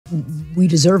we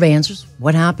deserve answers.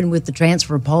 What happened with the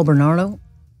transfer of Paul Bernardo?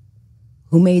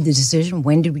 Who made the decision?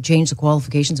 When did we change the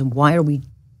qualifications? And why are we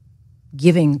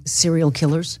giving serial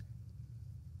killers,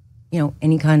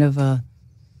 any kind of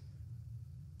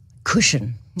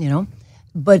cushion,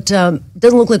 But it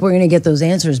doesn't look like we're going to get those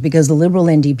answers because the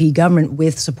Liberal-NDP government,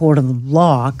 with support of the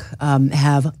Bloc,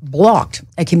 have blocked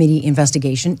a committee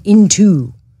investigation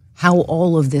into how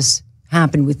all of this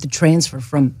happened with the transfer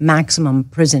from maximum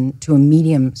prison to a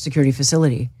medium security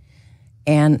facility.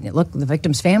 And look, the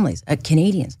victims' families,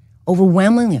 Canadians,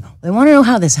 overwhelmingly, they want to know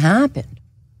how this happened.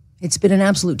 It's been an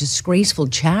absolute disgraceful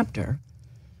chapter,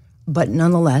 but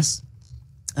nonetheless,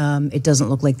 it doesn't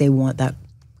look like they want that,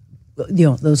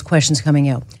 those questions coming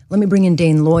out. Let me bring in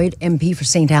Dane Lloyd, MP for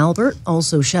St. Albert,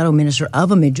 also Shadow Minister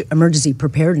of Emergency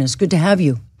Preparedness. Good to have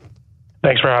you.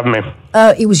 Thanks for having me.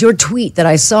 It was your tweet that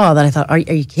I saw that I thought, are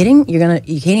you kidding? You can't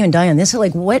even die on this?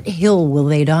 Like, what hill will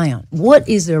they die on? What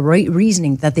is the right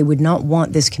reasoning that they would not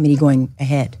want this committee going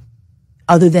ahead,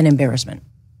 other than embarrassment?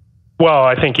 Well,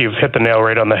 I think you've hit the nail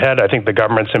right on the head. I think the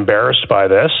government's embarrassed by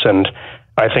this, and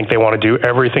I think they want to do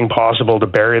everything possible to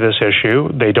bury this issue.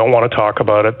 They don't want to talk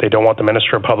about it. They don't want the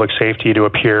Minister of Public Safety to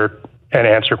appear and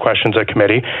answer questions at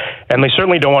committee. And they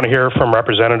certainly don't want to hear from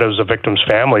representatives of victims'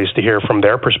 families to hear from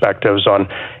their perspectives on,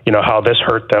 how this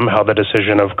hurt them, how the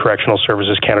decision of Correctional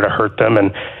Services Canada hurt them.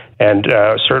 And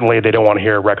certainly they don't want to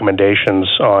hear recommendations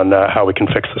on how we can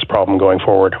fix this problem going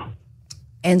forward.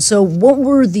 And so what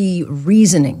were the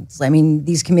reasonings? I mean,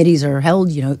 these committees are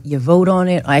held, you vote on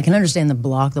it. I can understand the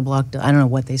Bloc, I don't know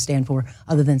what they stand for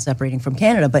other than separating from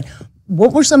Canada. But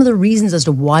what were some of the reasons as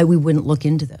to why we wouldn't look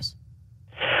into this?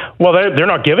 Well, they're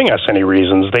not giving us any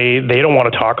reasons. They don't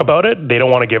want to talk about it. They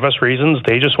don't want to give us reasons.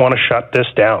 They just want to shut this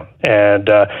down. And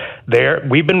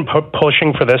we've been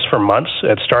pushing for this for months.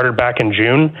 It started back in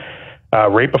June.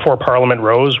 Right before Parliament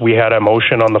rose, we had a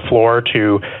motion on the floor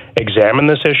to examine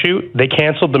this issue. They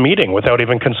canceled the meeting without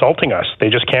even consulting us. They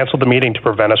just canceled the meeting to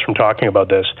prevent us from talking about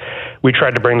this. We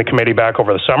tried to bring the committee back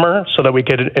over the summer so that we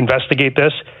could investigate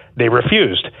this. They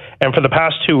refused. And for the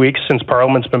past 2 weeks since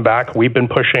Parliament's been back, we've been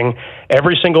pushing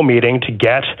every single meeting to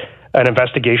get an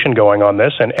investigation going on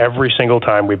this, and every single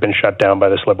time we've been shut down by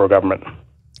this Liberal government.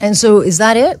 And so is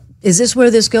that it? Is this where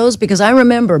this goes? Because I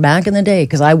remember back in the day,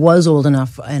 because I was old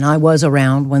enough and I was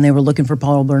around when they were looking for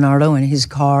Paul Bernardo and his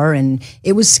car, and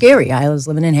it was scary. I was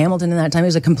living in Hamilton in that time. It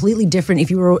was a completely different, if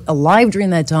you were alive during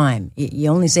that time, you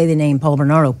only say the name Paul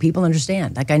Bernardo, people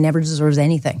understand. That guy never deserves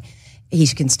anything. He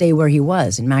can stay where he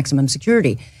was in maximum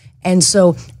security. And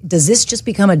so does this just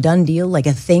become a done deal, like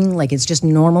a thing, like it's just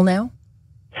normal now?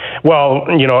 Well,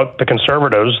 the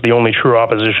Conservatives, the only true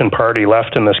opposition party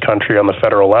left in this country on the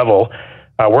federal level,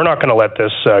 we're not going to let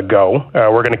this go.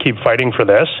 We're going to keep fighting for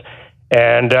this.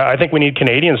 And I think we need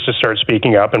Canadians to start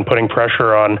speaking up and putting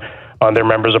pressure on their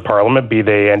members of Parliament, be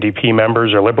they NDP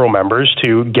members or Liberal members,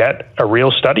 to get a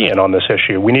real study in on this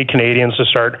issue. We need Canadians to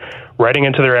start writing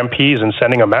into their MPs and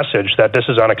sending a message that this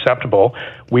is unacceptable.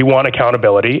 We want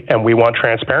accountability and we want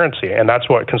transparency. And that's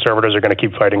what Conservatives are going to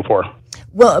keep fighting for.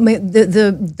 Well, I mean,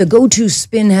 the go-to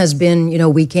spin has been,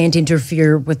 we can't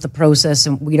interfere with the process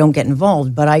and we don't get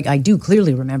involved. But I do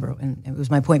clearly remember, and it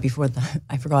was my point before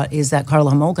I forgot, is that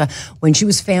Karla Homolka, when she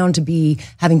was found to be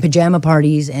having pajama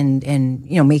parties and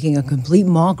making a complete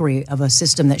mockery of a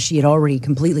system that she had already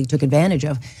completely took advantage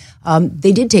of,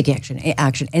 they did take action,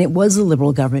 and it was the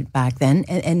Liberal government back then,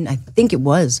 and I think it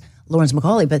was Lawrence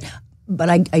Macaulay. But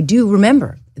I do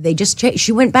remember they just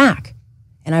she went back.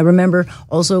 And I remember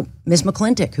also Miss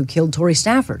McClintock, who killed Tori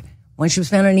Stafford. When she was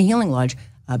found in a healing lodge,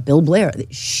 Bill Blair,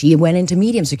 she went into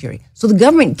medium security. So the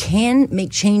government can make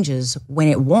changes when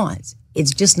it wants.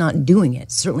 It's just not doing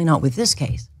it, certainly not with this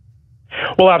case.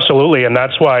 Well, absolutely. And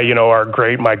that's why,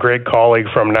 my great colleague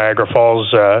from Niagara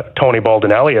Falls, Tony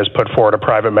Baldinelli, has put forward a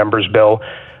private member's bill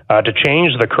to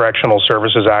change the Correctional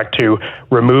Services Act to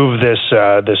remove this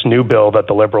new bill that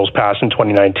the Liberals passed in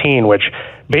 2019, which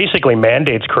basically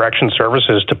mandates correction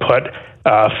services to put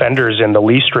offenders in the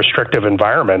least restrictive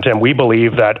environment. And we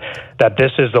believe that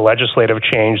this is the legislative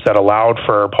change that allowed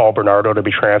for Paul Bernardo to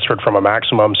be transferred from a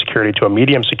maximum security to a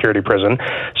medium security prison.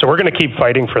 So we're going to keep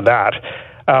fighting for that.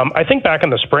 I think back in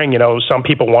the spring, some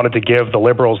people wanted to give the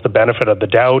Liberals the benefit of the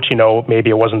doubt. Maybe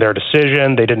it wasn't their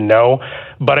decision. They didn't know.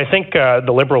 But I think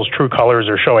the Liberals' true colors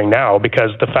are showing now,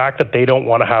 because the fact that they don't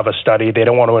want to have a study, they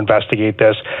don't want to investigate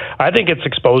this, I think it's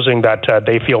exposing that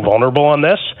they feel vulnerable on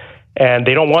this, and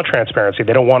they don't want transparency.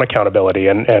 They don't want accountability,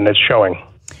 and it's showing.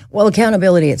 Well,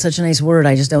 accountability, it's such a nice word.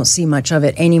 I just don't see much of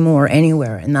it anymore,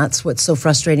 anywhere. And that's what's so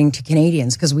frustrating to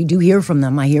Canadians, because we do hear from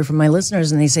them. I hear from my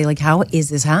listeners, and they say, how is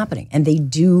this happening? And they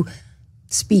do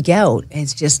speak out.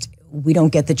 It's just, we don't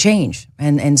get the change.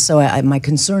 And so my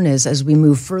concern is, as we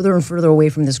move further and further away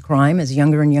from this crime, as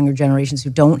younger and younger generations who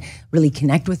don't really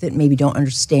connect with it, maybe don't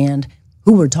understand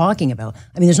who we're talking about.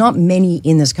 I mean, there's not many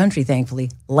in this country,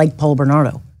 thankfully, like Paul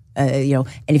Bernardo. And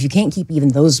if you can't keep even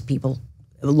those people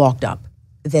locked up,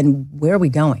 then where are we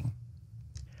going?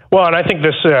 Well, and I think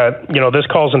this, this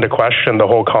calls into question the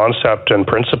whole concept and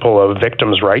principle of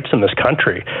victims' rights in this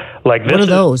country. Like, this what are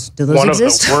those? Do those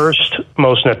exist? One of the worst,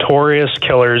 most notorious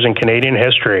killers in Canadian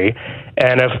history.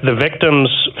 And if the victims'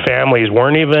 families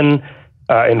weren't even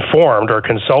informed or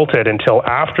consulted until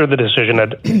after the decision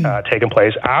had taken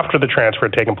place, after the transfer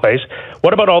had taken place,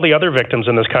 what about all the other victims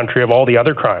in this country of all the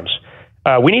other crimes?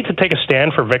 We need to take a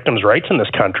stand for victims' rights in this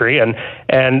country,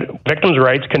 and victims'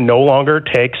 rights can no longer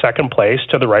take second place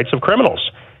to the rights of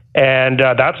criminals. And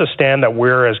that's a stand that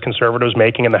we're, as Conservatives,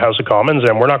 making in the House of Commons,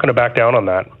 and we're not going to back down on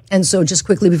that. And so just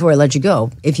quickly before I let you go,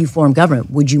 if you form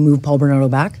government, would you move Paul Bernardo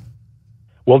back?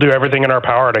 We'll do everything in our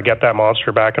power to get that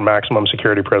monster back in maximum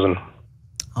security prison.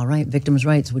 All right, victims'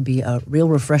 rights would be a real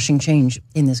refreshing change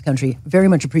in this country. Very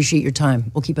much appreciate your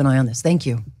time. We'll keep an eye on this. Thank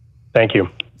you. Thank you.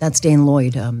 That's Dane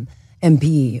Lloyd,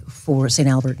 MP for St.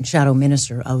 Albert and Shadow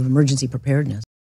Minister of Emergency Preparedness.